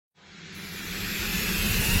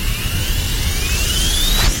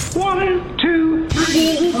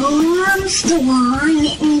Armstrong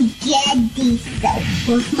and Getty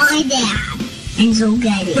with my dad, Enzo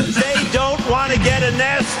Getty. They don't want to get a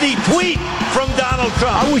nasty tweet from Donald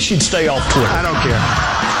Trump. I wish he'd stay off Twitter. I don't care.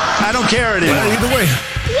 I don't care anymore. Either way.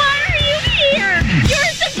 Why are you here?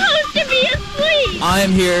 You're supposed to be asleep. I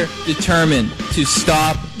am here determined to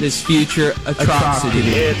stop this future atrocity.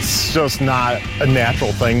 It's just not a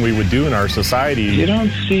natural thing we would do in our society. You don't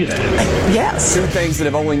see that. Yes. Two things that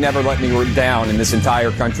have only never let me down in this entire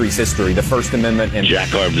country's history, the First Amendment and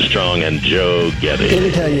Jack Armstrong and Joe Getty. Let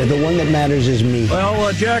me tell you, the one that matters is me.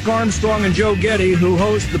 Well, Jack Armstrong and Joe Getty, who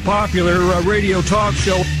host the popular radio talk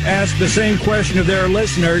show, asked the same question of their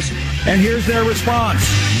listeners, and here's their response.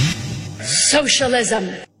 Socialism.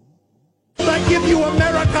 I give you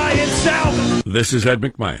America itself. This is Ed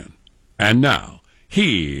McMahon. And now, here's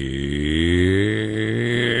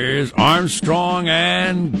Armstrong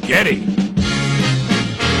and Getty.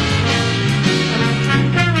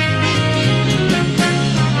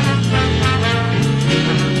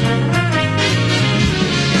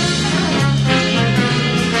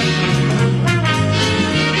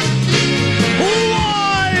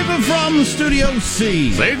 Live from Studio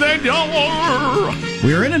C. Say that y'all.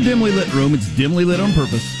 We are in a dimly lit room. It's dimly lit on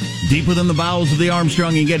purpose, deep within the bowels of the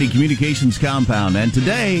Armstrong and Getty Communications compound. And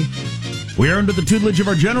today, we are under the tutelage of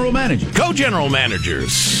our general manager. Co-general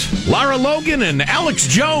managers, Lara Logan and Alex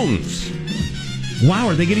Jones. Wow,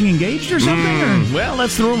 are they getting engaged or something? Well,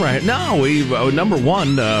 that's the rumor. No, we number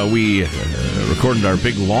one, we recorded our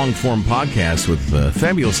big long-form podcast with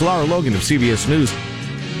fabulous Lara Logan of CBS News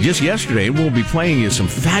just yesterday. We'll be playing you some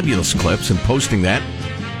fabulous clips and posting that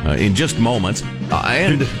in just moments.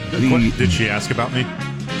 Did she ask about me?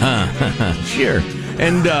 Sure.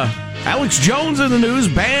 And Alex Jones in the news,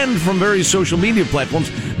 banned from various social media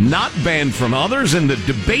platforms, not banned from others, and the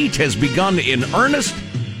debate has begun in earnest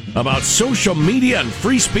about social media and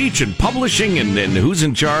free speech and publishing and who's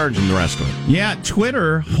in charge and the rest of it. Yeah,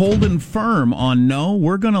 Twitter holding firm on no,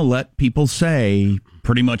 we're going to let people say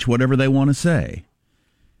pretty much whatever they want to say.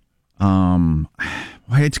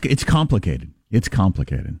 It's complicated. It's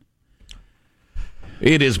complicated.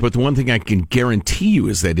 It is, but the one thing I can guarantee you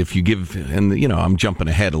is that if you give, and I'm jumping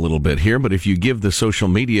ahead a little bit here, but if you give the social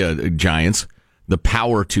media giants the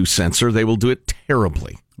power to censor, they will do it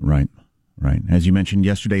terribly. Right. As you mentioned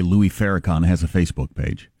yesterday, Louis Farrakhan has a Facebook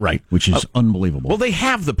page. Right. Which is unbelievable. Well, they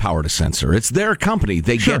have the power to censor. It's their company.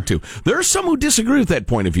 They get to. There are some who disagree with that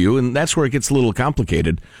point of view, and that's where it gets a little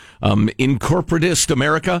complicated. In corporatist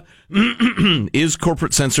America, is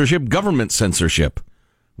corporate censorship government censorship?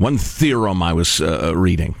 One theorem I was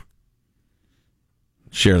reading.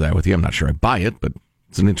 Share that with you. I'm not sure I buy it, but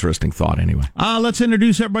it's an interesting thought anyway. Let's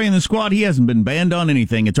introduce everybody in the squad. He hasn't been banned on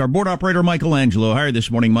anything. It's our board operator, Michelangelo. How are you this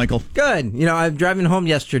morning, Michael? Good. I'm driving home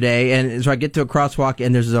yesterday, and so I get to a crosswalk,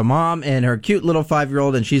 and there's a mom and her cute little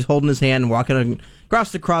 5-year-old, and she's holding his hand and walking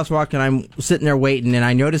across the crosswalk, and I'm sitting there waiting, and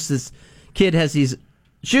I notice this kid has these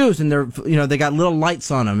shoes, and they're they got little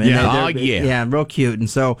lights on them. And yeah, real cute. And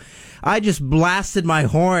so I just blasted my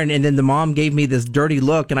horn, and then the mom gave me this dirty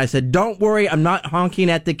look, and I said, "Don't worry, I'm not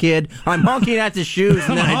honking at the kid. I'm honking at the shoes."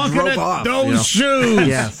 And then I drove off. Those shoes.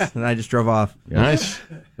 Yes, and I just drove off. Nice.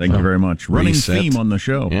 Thank you very much. Running Reset. theme on the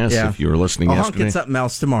show. Yes, if you were listening I'll yesterday. honk at something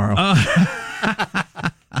else tomorrow.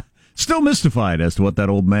 Still mystified as to what that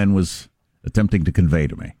old man was attempting to convey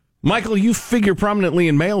to me. Michael, you figure prominently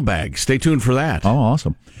in Mailbag. Stay tuned for that. Oh,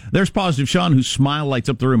 awesome. There's Positive Sean, whose smile lights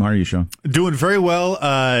up the room. How are you, Sean? Doing very well.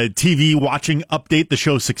 TV watching update. The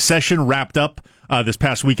show Succession wrapped up this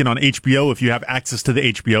past weekend on HBO. If you have access to the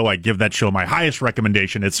HBO, I give that show my highest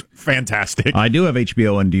recommendation. It's fantastic. I do have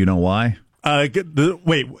HBO, and do you know why?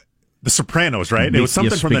 The Sopranos, right? It was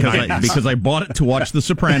something from the 90s. Because I bought it to watch The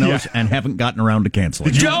Sopranos and haven't gotten around to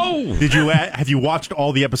canceling. Have you watched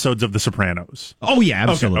all the episodes of The Sopranos? Oh, yeah,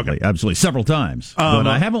 absolutely. Okay. Absolutely. Several times. But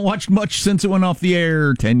I haven't watched much since it went off the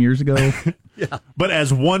air 10 years ago. Yeah. But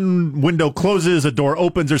as one window closes, a door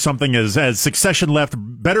opens or something, as Succession left,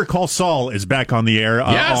 Better Call Saul is back on the air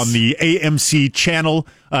on the AMC channel.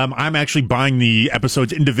 I'm actually buying the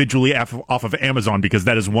episodes individually off of Amazon because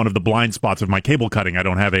that is one of the blind spots of my cable cutting. I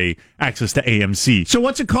don't have access to AMC. So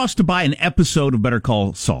what's it cost to buy an episode of Better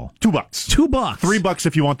Call Saul? $2. $2? $3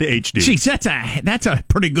 if you want the HD. Jeez, that's a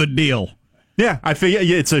pretty good deal. Yeah, I figure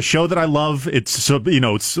it's a show that I love. It's a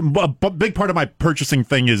big part of my purchasing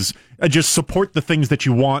thing is just support the things that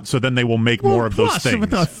you want, so then they will make more of those things.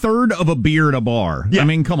 With a third of a beer at a bar. Yeah. I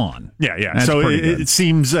mean, come on. Yeah. That's so pretty it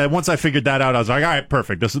seems, once I figured that out, I was like, all right,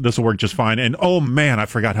 perfect. This will work just fine. And oh man, I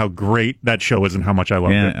forgot how great that show is and how much I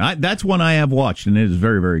loved it. That's one I have watched, and it is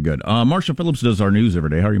very, very good. Marshall Phillips does our news every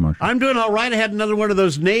day. How are you, Marshall? I'm doing all right. I had another one of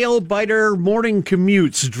those nail-biter morning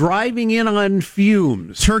commutes, driving in on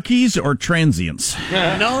fumes. Turkeys or transients?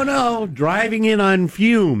 No, driving in on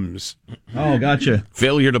fumes. Oh, gotcha.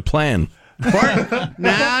 Failure to plan.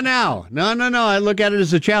 No. I look at it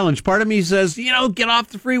as a challenge. Part of me says, get off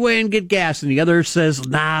the freeway and get gas. And the other says,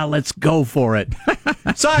 nah, let's go for it.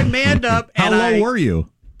 So I manned up. How low were you?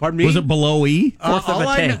 Pardon me? Was it below E? Fourth of a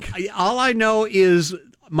tank. All I know is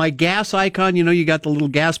my gas icon, you got the little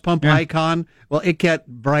gas pump icon. Well, it kept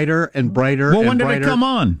brighter and brighter and brighter. Well, when did it come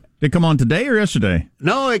on? Did it come on today or yesterday?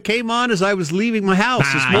 No, it came on as I was leaving my house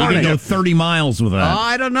this morning. You can go 30 miles with that.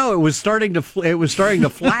 I don't know. It was starting to flash.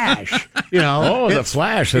 The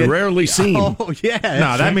flash. They're rarely seen. Oh, yeah.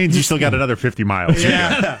 No, that means you still got another 50 miles.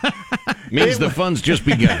 Yeah. Means the fun's just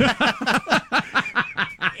begun.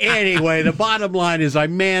 Anyway, the bottom line is I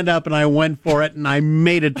manned up and I went for it, and I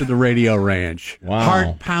made it to the radio ranch. Wow.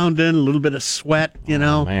 Heart pounding, a little bit of sweat,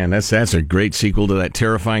 Oh, man, that's a great sequel to that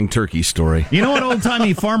terrifying turkey story. You know what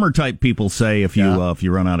old-timey farmer-type people say if you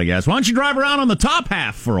run out of gas? Why don't you drive around on the top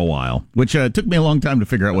half for a while? Which took me a long time to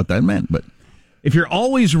figure out what that meant, but if you're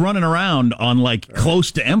always running around on,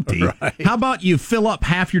 close to empty, how about you fill up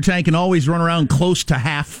half your tank and always run around close to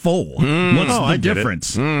half full? What's the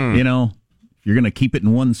difference? You're going to keep it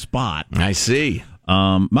in one spot. I see.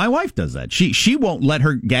 My wife does that. She won't let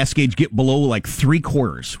her gas gauge get below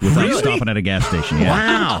 3/4 without stopping at a gas station. Yeah.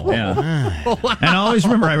 Wow. Yeah. And I always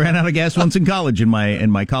remember I ran out of gas once in college, and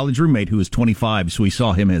my college roommate, who was 25, so we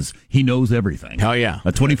saw him as he knows everything. Oh yeah,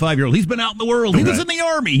 a 25-year-old. He's been out in the world. He was in the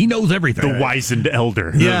army. He knows everything. The wizened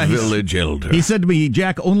elder. Yeah, the village elder. He said to me,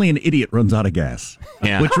 "Jack, only an idiot runs out of gas."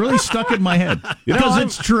 Yeah. Which really stuck in my head because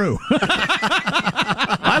it's true.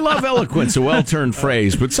 I love eloquence, a well-turned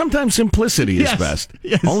phrase, but sometimes simplicity is best.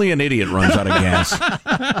 Yes. Only an idiot runs out of gas.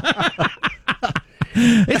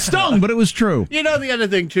 It stung, but it was true. The other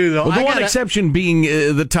thing, too, though. Well, the one exception being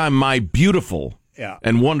the time my beautiful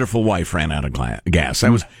and wonderful wife ran out of gas.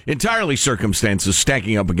 That was entirely circumstances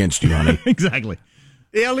stacking up against you, honey. Exactly.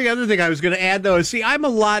 The only other thing I was going to add, though, is, I'm a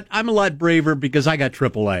lot braver because I got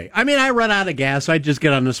AAA. I mean, I run out of gas. I just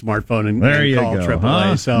get on the smartphone and call AAA.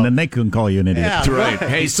 Huh? So. And then they couldn't call you an idiot. Yeah, That's right.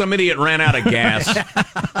 Hey, some idiot ran out of gas. Quit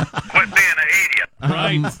being an idiot.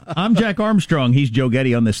 Right. I'm Jack Armstrong. He's Joe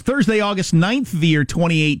Getty on this Thursday, August 9th, the year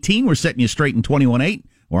 2018. We're setting you straight in 21.8.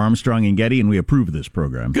 We're Armstrong and Getty, and we approve of this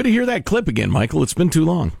program. Good to hear that clip again, Michael. It's been too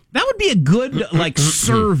long. That would be a good,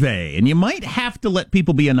 survey, and you might have to let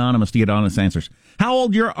people be anonymous to get honest answers. How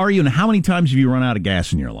old are you, and how many times have you run out of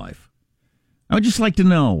gas in your life? I would just like to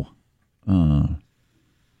know.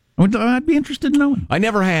 I'd be interested in knowing. I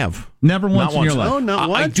never have. Never once in your life. Oh, not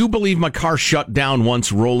once? I do believe my car shut down once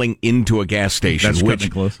rolling into a gas station,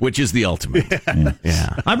 which is the ultimate.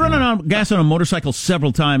 Yeah. I've run out of gas on a motorcycle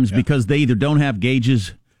several times because they either don't have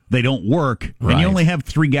gauges, they don't work, and you only have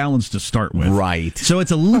 3 gallons to start with. Right. So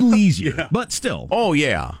it's a little easier, but still. Oh,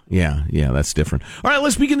 yeah. Yeah, that's different. All right,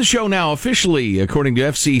 let's begin the show now. Officially, according to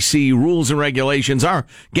FCC rules and regulations, our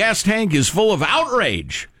gas tank is full of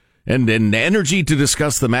outrage and energy to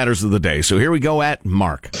discuss the matters of the day. So here we go at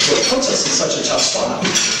Mark. What puts us in such a tough spot?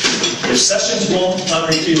 If Sessions won't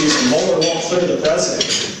unrefuse and Mueller won't clear the president,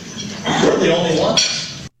 we're the only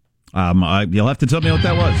ones. You'll have to tell me what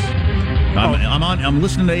that was. I'm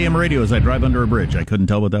listening to AM radio as I drive under a bridge. I couldn't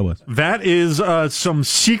tell what that was. That is some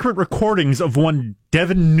secret recordings of one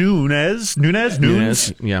Devin Nunes,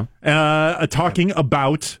 talking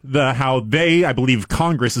about how I believe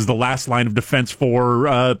Congress is the last line of defense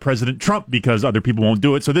for President Trump because other people won't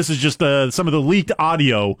do it. So this is just some of the leaked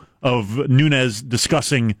audio of Nunes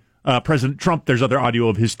discussing President Trump. There's other audio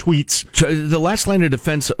of his tweets. So the last line of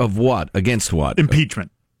defense of what? Against what?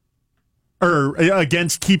 Impeachment. Or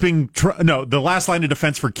against keeping the last line of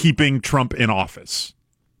defense for keeping Trump in office,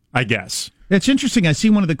 I guess. It's interesting. I see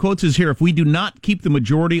one of the quotes is here, if we do not keep the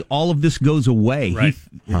majority, all of this goes away. Right.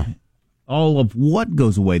 All of what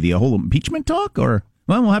goes away? The whole impeachment talk? Or,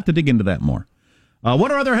 well, we'll have to dig into that more. What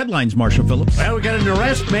are other headlines, Marshall Phillips? Well, we got an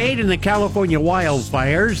arrest made in the California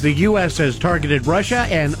wildfires. The U.S. has targeted Russia,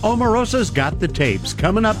 and Omarosa's got the tapes.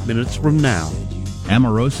 Coming up minutes from now.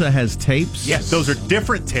 Omarosa has tapes? Yes, those are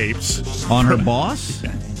different tapes. On her boss?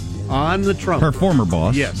 On the Trump. Her former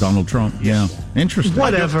boss, yes. Donald Trump. Yeah. Interesting.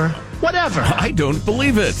 Whatever. I don't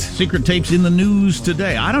believe it. Secret tapes in the news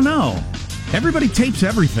today. I don't know. Everybody tapes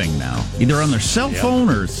everything now, either on their cell phone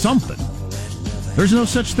or something. There's no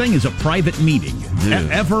such thing as a private meeting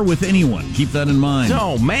ever with anyone. Keep that in mind.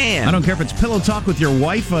 Oh, man. I don't care if it's pillow talk with your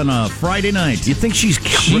wife on a Friday night. You think she's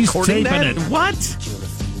recording taping that? it. What?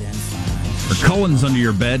 Or Cohen's under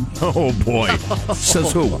your bed. Oh, boy.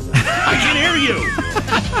 Says who? I can hear you.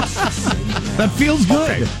 That feels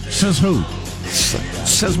good. Okay. Says who?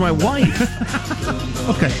 Says my wife.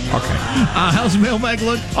 Okay. How's the mailbag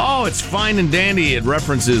look? Oh, it's fine and dandy. It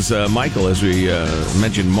references Michael, as we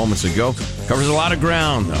mentioned moments ago. Covers a lot of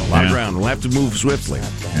ground, though. A lot of ground. We'll have to move swiftly.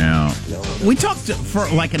 Yeah. We talked for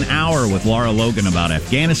like an hour with Laura Logan about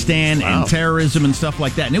Afghanistan and terrorism and stuff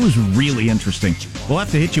like that, and it was really interesting. We'll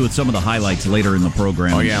have to hit you with some of the highlights later in the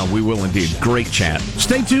program. Oh, yeah, we will indeed. Great chat.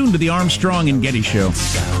 Stay tuned to the Armstrong and Getty Show.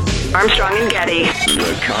 Armstrong and Getty.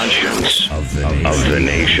 The conscience of the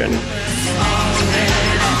nation.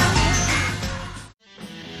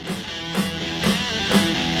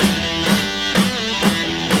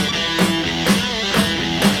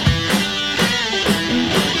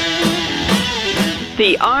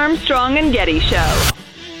 The Armstrong and Getty Show.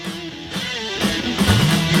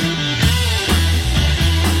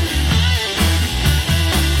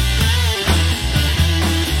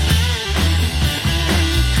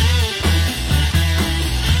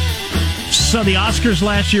 So the Oscars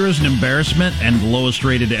last year was an embarrassment and the lowest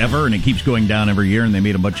rated ever, and it keeps going down every year, and they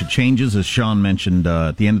made a bunch of changes, as Sean mentioned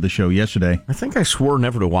at the end of the show yesterday. I think I swore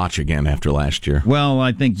never to watch again after last year. Well,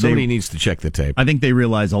 I think somebody needs to check the tape. I think they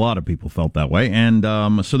realize a lot of people felt that way, and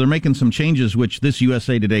so they're making some changes, which this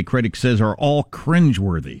USA Today critic says are all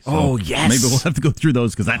cringeworthy. So yes. Maybe we'll have to go through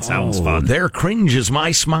those, because that sounds fun. Their cringe is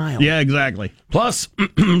my smile. Yeah, exactly. Plus,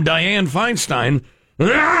 Dianne Feinstein...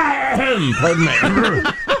 Pardon me.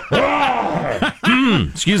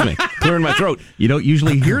 Excuse me. Clearing my throat. You don't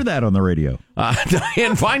usually hear that on the radio.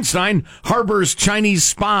 Dianne Feinstein harbors Chinese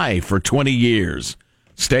spy for 20 years.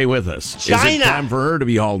 Stay with us. China. Is it time for her to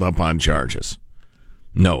be hauled up on charges?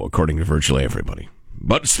 No, according to virtually everybody.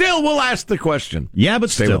 But still, we'll ask the question. Yeah, but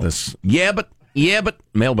stay still. with us. Yeah, but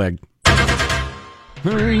mailbag.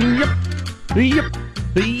 Yep.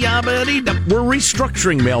 We're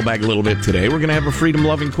restructuring mailbag a little bit today. We're going to have a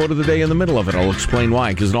freedom-loving quote of the day in the middle of it. I'll explain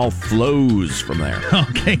why, because it all flows from there.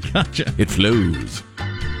 Okay, gotcha. It flows.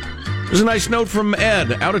 There's a nice note from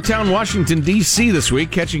Ed, out of town, Washington, D.C. this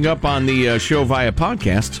week, catching up on the show via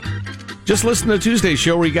podcast. Just listen to Tuesday's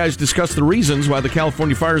show where you guys discuss the reasons why the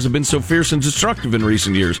California fires have been so fierce and destructive in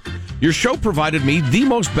recent years. Your show provided me the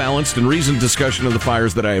most balanced and reasoned discussion of the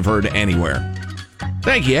fires that I have heard anywhere.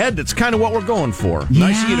 Thank you, Ed. That's kind of what we're going for. Yeah.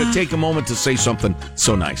 Nice of you to take a moment to say something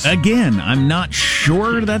so nice. Again, I'm not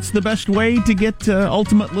sure that's the best way to get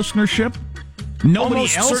ultimate listenership.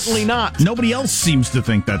 Almost certainly not. Nobody else seems to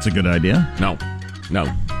think that's a good idea. No.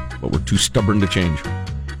 But we're too stubborn to change.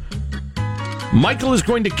 Michael is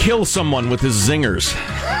going to kill someone with his zingers.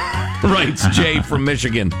 Writes Jay from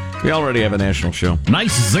Michigan. We already have a national show.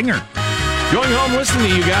 Nice zinger. Going home listening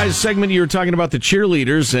to you guys, segment you were talking about the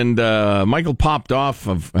cheerleaders, and Michael popped off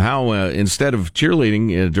of how instead of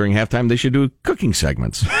cheerleading during halftime, they should do cooking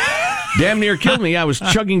segments. Damn near killed me. I was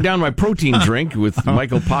chugging down my protein drink with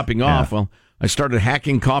Michael popping off. Well, I started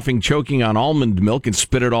hacking, coughing, choking on almond milk and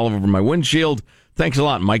spit it all over my windshield. Thanks a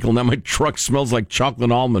lot, Michael. Now my truck smells like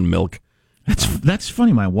chocolate almond milk. That's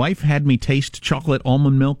funny. My wife had me taste chocolate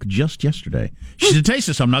almond milk just yesterday. She said, taste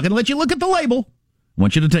this. I'm not going to let you look at the label. I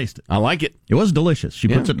want you to taste it. I like it. It was delicious. She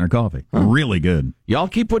puts it in her coffee. Really good. Y'all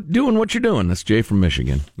keep doing what you're doing. That's Jay from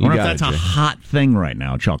Michigan. I wonder if that's a hot thing right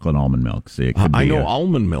now, chocolate almond milk. See, it could I be know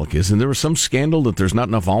almond milk is, and there was some scandal that there's not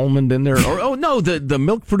enough almond in there. The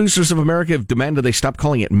Milk Producers of America have demanded they stop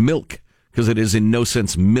calling it milk because it is in no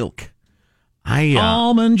sense milk.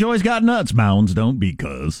 Almond Joy's got nuts. Mounds don't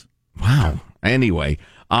because. Wow. Anyway,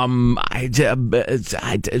 I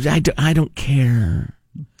don't care.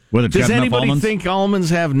 Does anybody think almonds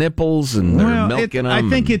have nipples and there's milk in them? I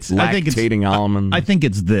think it's lactating almond. I think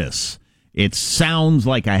it's this. It sounds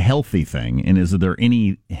like a healthy thing, and is there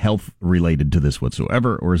any health related to this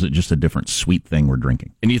whatsoever, or is it just a different sweet thing we're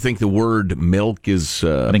drinking? And you think the word milk is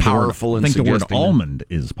powerful in suggesting? I think the word almond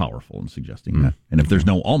is powerful in suggesting that. And if there's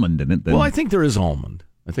no almond in it, then... Well, I think there is almond.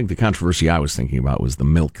 I think the controversy I was thinking about was the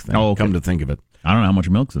milk thing. Oh, okay. Come to think of it. I don't know how much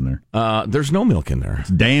milk's in there. There's no milk in there. It's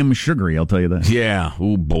damn sugary, I'll tell you that. Yeah.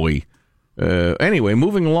 Oh, boy. Anyway,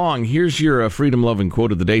 moving along, here's your freedom-loving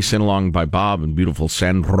quote of the day sent along by Bob in beautiful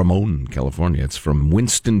San Ramon, California. It's from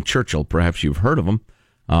Winston Churchill. Perhaps you've heard of him.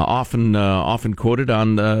 Often quoted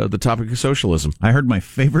on the topic of socialism. I heard my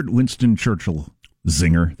favorite Winston Churchill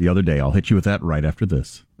zinger the other day. I'll hit you with that right after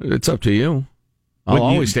this. It's up to you. I'll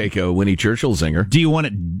always take a Winnie Churchill zinger. Do you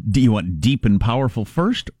want deep and powerful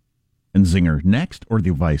first and zinger next, or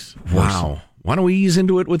the vice versa? Wow. Why don't we ease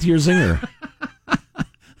into it with your zinger?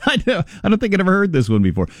 I don't think I'd ever heard this one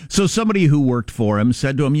before. So somebody who worked for him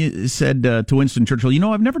said to Winston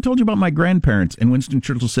Churchill, I've never told you about my grandparents. And Winston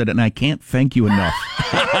Churchill said, and I can't thank you enough.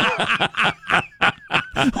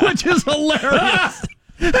 Which is hilarious.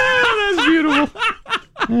 That's beautiful.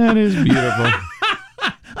 That is beautiful.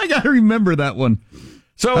 I got to remember that one.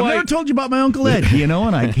 So I've never told you about my Uncle Ed,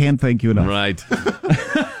 and I can't thank you enough. Right.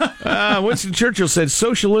 Winston Churchill said,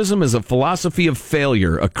 socialism is a philosophy of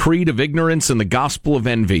failure, a creed of ignorance, and the gospel of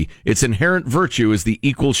envy. Its inherent virtue is the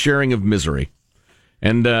equal sharing of misery.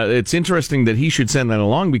 And it's interesting that he should send that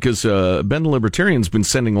along because Ben the Libertarian's been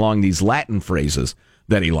sending along these Latin phrases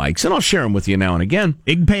that he likes, and I'll share them with you now and again.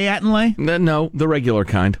 Igpe attenle? No, the regular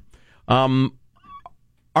kind.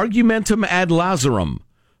 Argumentum ad lazarum,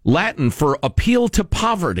 Latin for appeal to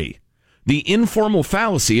poverty. The informal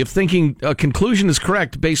fallacy of thinking a conclusion is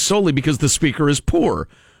correct based solely because the speaker is poor,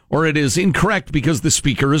 or it is incorrect because the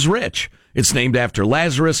speaker is rich. It's named after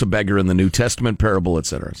Lazarus, a beggar in the New Testament parable,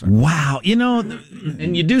 etc. Wow,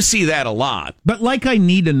 and you do see that a lot. But like I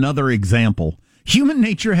need another example. Human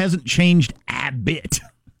nature hasn't changed a bit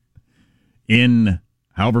in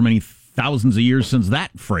however many thousands of years since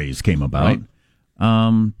that phrase came about. Right.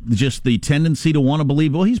 Just the tendency to want to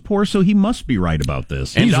believe, well, he's poor, so he must be right about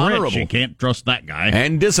this. And he's honorable. Rich. You can't trust that guy.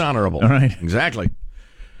 And dishonorable. All right. Exactly.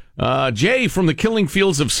 Jay from the killing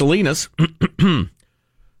fields of Salinas.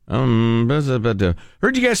 Heard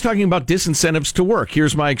you guys talking about disincentives to work.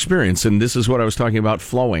 Here's my experience, and this is what I was talking about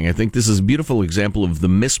flowing. I think this is a beautiful example of the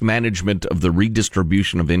mismanagement of the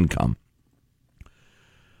redistribution of income.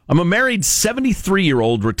 I'm a married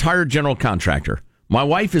 73-year-old retired general contractor. My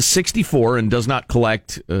wife is 64 and does not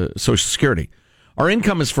collect Social Security. Our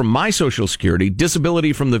income is from my Social Security,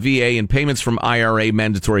 disability from the VA, and payments from IRA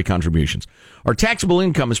mandatory contributions. Our taxable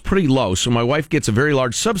income is pretty low, so my wife gets a very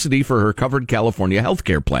large subsidy for her covered California health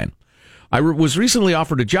care plan. I was recently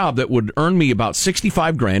offered a job that would earn me about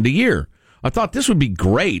 $65,000 a year. I thought this would be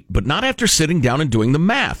great, but not after sitting down and doing the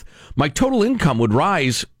math. My total income would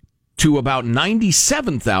rise to about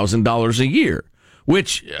 $97,000 a year.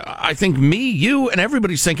 Which I think me, you, and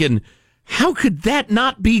everybody's thinking, how could that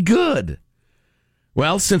not be good?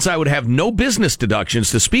 Well, since I would have no business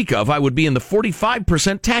deductions to speak of, I would be in the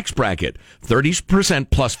 45% tax bracket,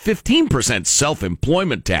 30% plus 15%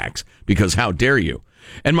 self-employment tax, because how dare you?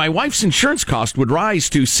 And my wife's insurance cost would rise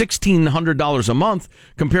to $1,600 a month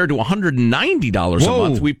compared to $190 a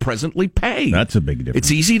month we presently pay. That's a big difference.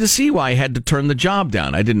 It's easy to see why I had to turn the job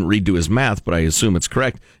down. I didn't redo his math, but I assume it's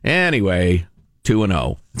correct. Anyway,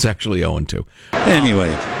 2-0. It's actually 0-2. Anyway,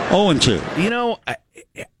 0-2.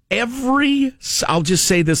 I'll just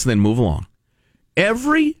say this and then move along.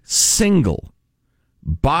 Every single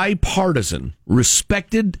bipartisan,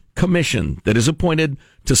 respected commission that is appointed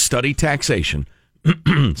to study taxation,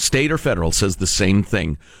 state or federal, says the same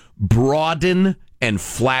thing. Broaden and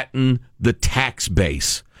flatten the tax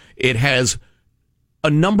base. It has a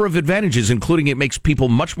number of advantages, including it makes people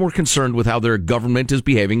much more concerned with how their government is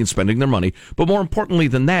behaving and spending their money. But more importantly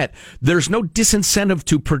than that, there's no disincentive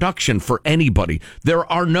to production for anybody.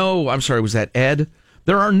 There are no, was that Ed?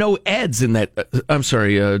 There are no Eds in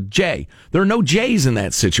that, Jay. There are no J's in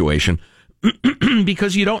that situation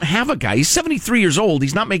because you don't have a guy. He's 73 years old.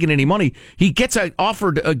 He's not making any money. He gets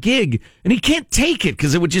offered a gig and he can't take it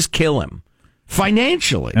because it would just kill him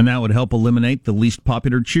financially. And that would help eliminate the least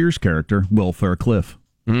popular Cheers character, Will Faircliff.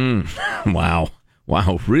 Wow.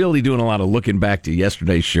 Really doing a lot of looking back to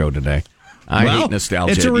yesterday's show today. I hate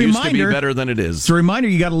nostalgia. It's a reminder, used to be better than it is. It's a reminder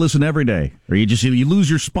you got to listen every day, or you lose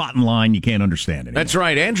your spot in line. You can't understand it. That's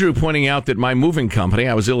right. Andrew pointing out that my moving company,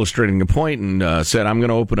 I was illustrating a point and said I'm going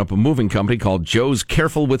to open up a moving company called Joe's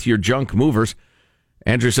Careful with Your Junk Movers.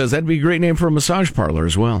 Andrew says that'd be a great name for a massage parlor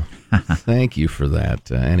as well. Thank you for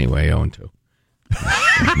that. Anyway, 0-2.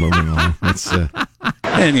 Moving on.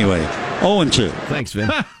 Anyway, 0-2. Thanks,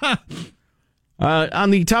 Vin.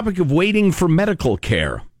 On the topic of waiting for medical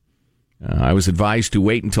care, I was advised to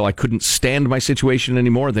wait until I couldn't stand my situation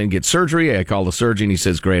anymore, then get surgery. I called the surgeon. He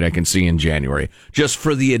says, great, I can see you in January. Just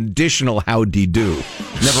for the additional howdy-do.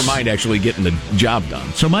 Never mind actually getting the job done.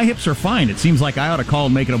 So my hips are fine. It seems like I ought to call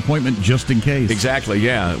and make an appointment just in case. Exactly,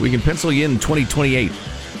 yeah. We can pencil you in 2028.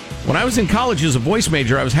 When I was in college as a voice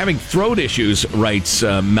major, I was having throat issues, writes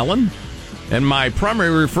Mellon, and my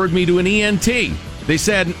primary referred me to an ENT. They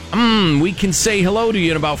said, we can say hello to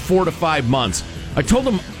you in about 4 to 5 months. I told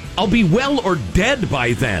them I'll be well or dead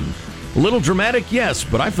by then. A little dramatic, yes,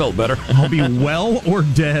 but I felt better. I'll be well or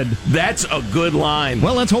dead. That's a good line.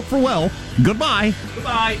 Well, let's hope for well. Goodbye.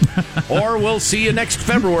 Goodbye. Or we'll see you next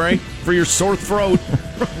February for your sore throat.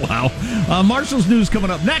 Wow. Marshall's News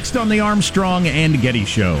coming up next on the Armstrong and Getty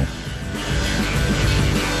Show.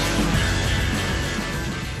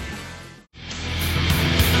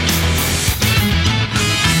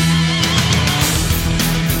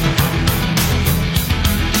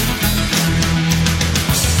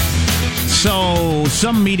 So,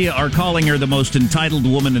 some media are calling her the most entitled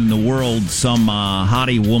woman in the world. Some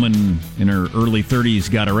hottie woman in her early 30s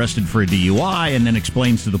got arrested for a DUI and then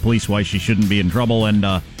explains to the police why she shouldn't be in trouble.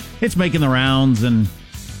 And it's making the rounds. And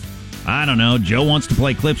I don't know. Joe wants to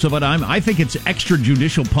play clips of it. I think it's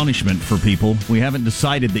extrajudicial punishment for people. We haven't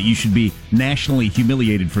decided that you should be nationally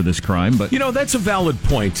humiliated for this crime. But that's a valid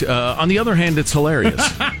point. On the other hand, it's hilarious.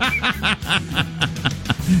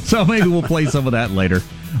 So maybe we'll play some of that later.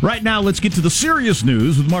 Right now, let's get to the serious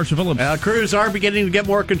news with Marshall Phillips. Crews are beginning to get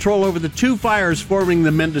more control over the two fires forming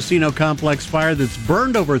the Mendocino Complex fire that's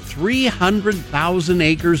burned over 300,000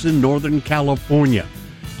 acres in Northern California.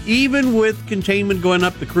 Even with containment going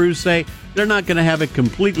up, the crews say they're not going to have it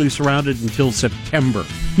completely surrounded until September.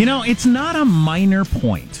 It's not a minor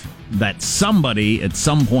point that somebody at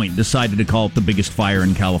some point decided to call it the biggest fire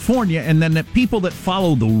in California, and then that people that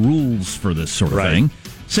follow the rules for this sort of thing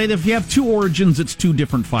say that if you have two origins, it's two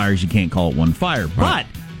different fires. You can't call it one fire. Right.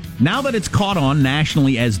 But now that it's caught on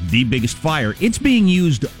nationally as the biggest fire, it's being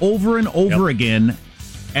used over and over again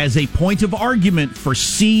as a point of argument for,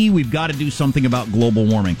 we've got to do something about global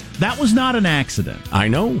warming. That was not an accident. I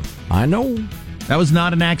know. That was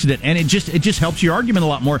not an accident. And it just helps your argument a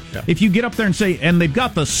lot more. Yeah. If you get up there and say, and they've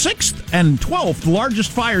got the 6th and 12th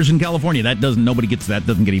largest fires in California, nobody gets that,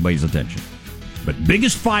 doesn't get anybody's attention. But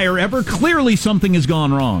biggest fire ever, clearly something has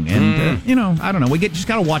gone wrong. And, I don't know, we just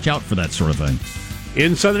got to watch out for that sort of thing.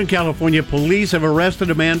 In Southern California, police have arrested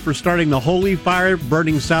a man for starting the Holy Fire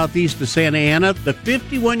burning southeast of Santa Ana. The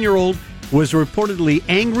 51-year-old was reportedly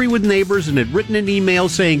angry with neighbors and had written an email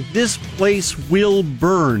saying, "This place will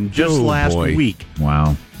burn," last week.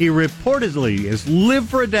 Wow. He reportedly has lived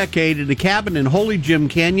for a decade in a cabin in Holy Jim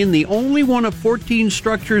Canyon, the only one of 14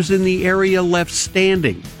 structures in the area left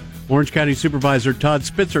standing. Orange County Supervisor Todd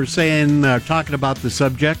Spitzer talking about the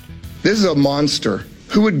subject. This is a monster.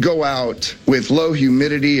 Who would go out with low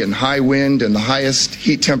humidity and high wind and the highest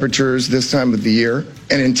heat temperatures this time of the year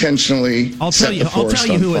and intentionally set the forest on fire? I'll tell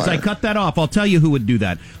you who, as I cut that off, I'll tell you who would do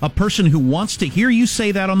that. A person who wants to hear you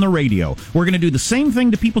say that on the radio. We're going to do the same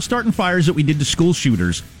thing to people starting fires that we did to school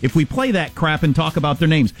shooters if we play that crap and talk about their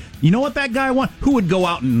names. You know what that guy wants? Who would go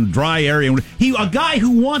out in a dry area? A guy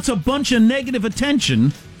who wants a bunch of negative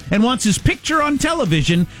attention and wants his picture on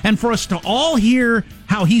television, and for us to all hear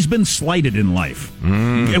how he's been slighted in life.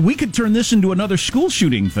 We could turn this into another school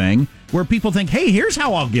shooting thing where people think, hey, here's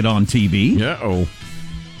how I'll get on TV.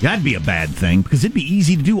 That'd be a bad thing, because it'd be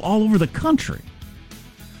easy to do all over the country.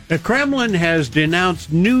 The Kremlin has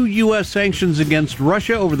denounced new U.S. sanctions against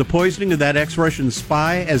Russia over the poisoning of that ex-Russian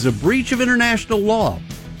spy as a breach of international law.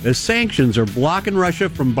 The sanctions are blocking Russia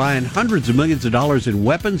from buying hundreds of millions of dollars in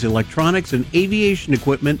weapons, electronics, and aviation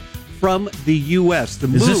equipment from the U.S.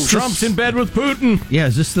 Trump's in bed with Putin. Yeah,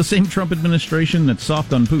 is this the same Trump administration that's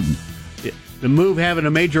soft on Putin? The move having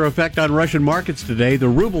a major effect on Russian markets today. The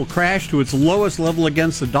ruble crashed to its lowest level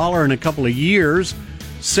against the dollar in a couple of years.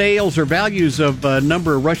 Sales or values of a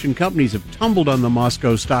number of Russian companies have tumbled on the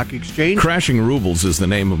Moscow Stock Exchange. Crashing Rubles is the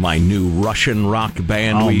name of my new Russian rock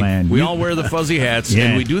band. We all wear the fuzzy hats,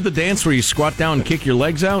 and we do the dance where you squat down and kick your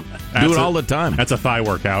legs out. Do it all the time. That's a thigh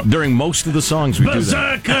workout. During most of the songs we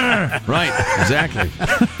Berserker! do that. Right, exactly.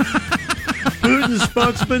 Putin's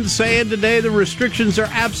spokesman saying today the restrictions are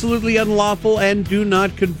absolutely unlawful and do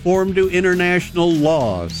not conform to international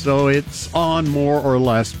law. So it's on more or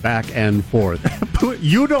less back and forth.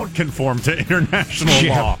 You don't conform to international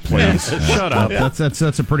law, please. Shut up.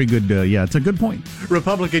 That's a pretty good, it's a good point.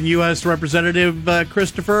 Republican U.S. Representative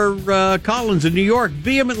Christopher Collins in New York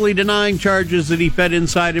vehemently denying charges that he fed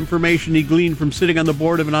inside information he gleaned from sitting on the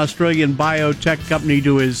board of an Australian biotech company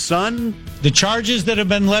to his son. The charges that have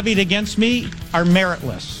been levied against me are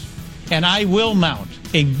meritless, and I will mount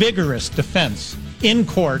a vigorous defense in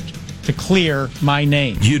court to clear my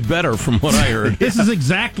name. You'd better, from what I heard. This is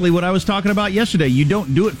exactly what I was talking about yesterday. You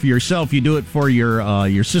don't do it for yourself. You do it for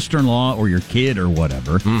your sister-in-law or your kid or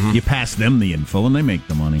whatever. Mm-hmm. You pass them the info, and they make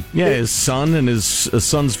the money. Yeah, his son and his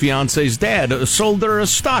son's fiance's dad sold their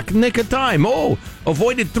stock nick of time.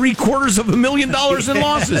 Avoided $750,000 in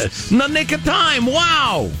losses. In the nick of time.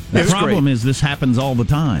 Wow. The problem is this happens all the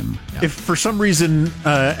time. If for some reason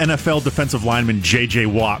NFL defensive lineman J.J.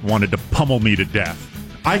 Watt wanted to pummel me to death,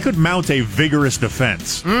 I could mount a vigorous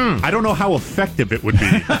defense. I don't know how effective it would be.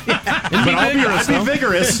 But I'll be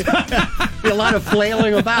vigorous. Be a lot of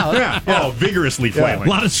flailing about. Yeah. Oh, vigorously flailing. A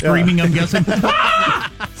lot of screaming, I'm guessing.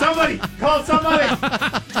 Somebody! Call somebody!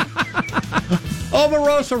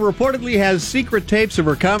 Omarosa reportedly has secret tapes of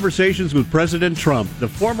her conversations with President Trump. The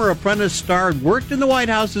former Apprentice star worked in the White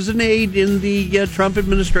House as an aide in the Trump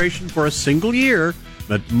administration for a single year,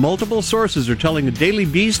 but multiple sources are telling the Daily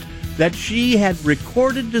Beast that she had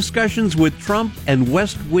recorded discussions with Trump and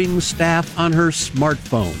West Wing staff on her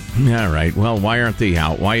smartphone. All right. Well, why aren't they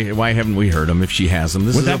out? Why haven't we heard them if she has them?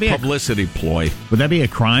 This is a publicity ploy. Would that be a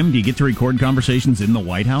crime? Do you get to record conversations in the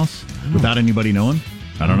White House without anybody knowing?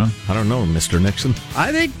 I don't know, Mr. Nixon.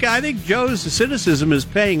 I think Joe's cynicism is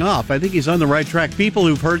paying off. I think he's on the right track. People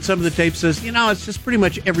who've heard some of the tapes says, it's just pretty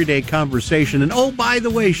much everyday conversation. And oh, by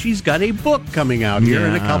the way, she's got a book coming out here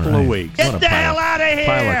in a couple of weeks. Get the hell out of here!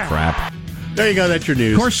 Pile of crap. There you go. That's your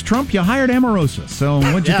news. Of course, Trump, you hired Omarosa. So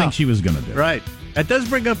what'd you think she was going to do? Right. That does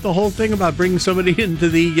bring up the whole thing about bringing somebody into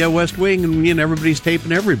the West Wing and everybody's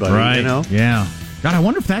taping everybody. Right. Yeah. God, I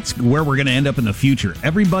wonder if that's where we're going to end up in the future.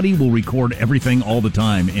 Everybody will record everything all the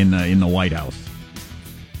time in the White House,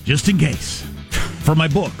 just in case, for my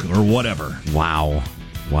book or whatever. Wow.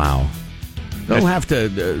 They'll have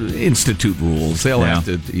to institute rules. They'll have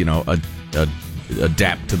to,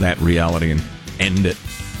 adapt to that reality and end it.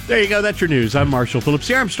 There you go. That's your news. I'm Marshall Phillips.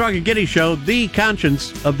 The Armstrong and Getty Show, the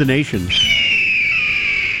conscience of the nation.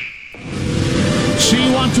 So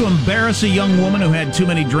you want to embarrass a young woman who had too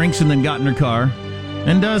many drinks and then got in her car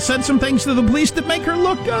and said some things to the police that make her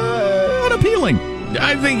look unappealing.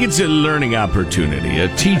 I think it's a learning opportunity, a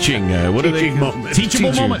teaching, moment.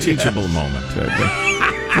 Teachable moment. Teachable moment.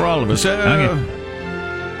 For all of us.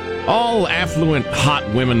 All affluent,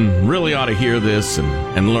 hot women really ought to hear this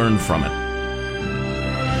and learn from it.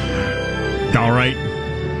 All right.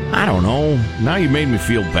 I don't know. Now you made me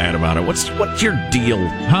feel bad about it. What's your deal?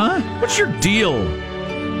 Huh? What's your deal?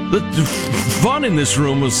 The fun in this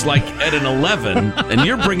room was like at an 11, and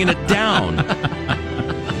you're bringing it down.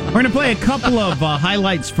 We're going to play a couple of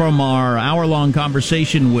highlights from our hour-long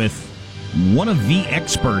conversation with one of the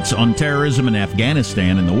experts on terrorism in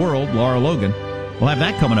Afghanistan and the world, Laura Logan. We'll have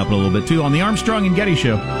that coming up in a little bit, too, on the Armstrong and Getty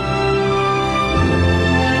Show.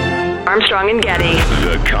 Armstrong and Getty.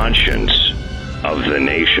 The conscience of the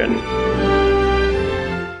nation.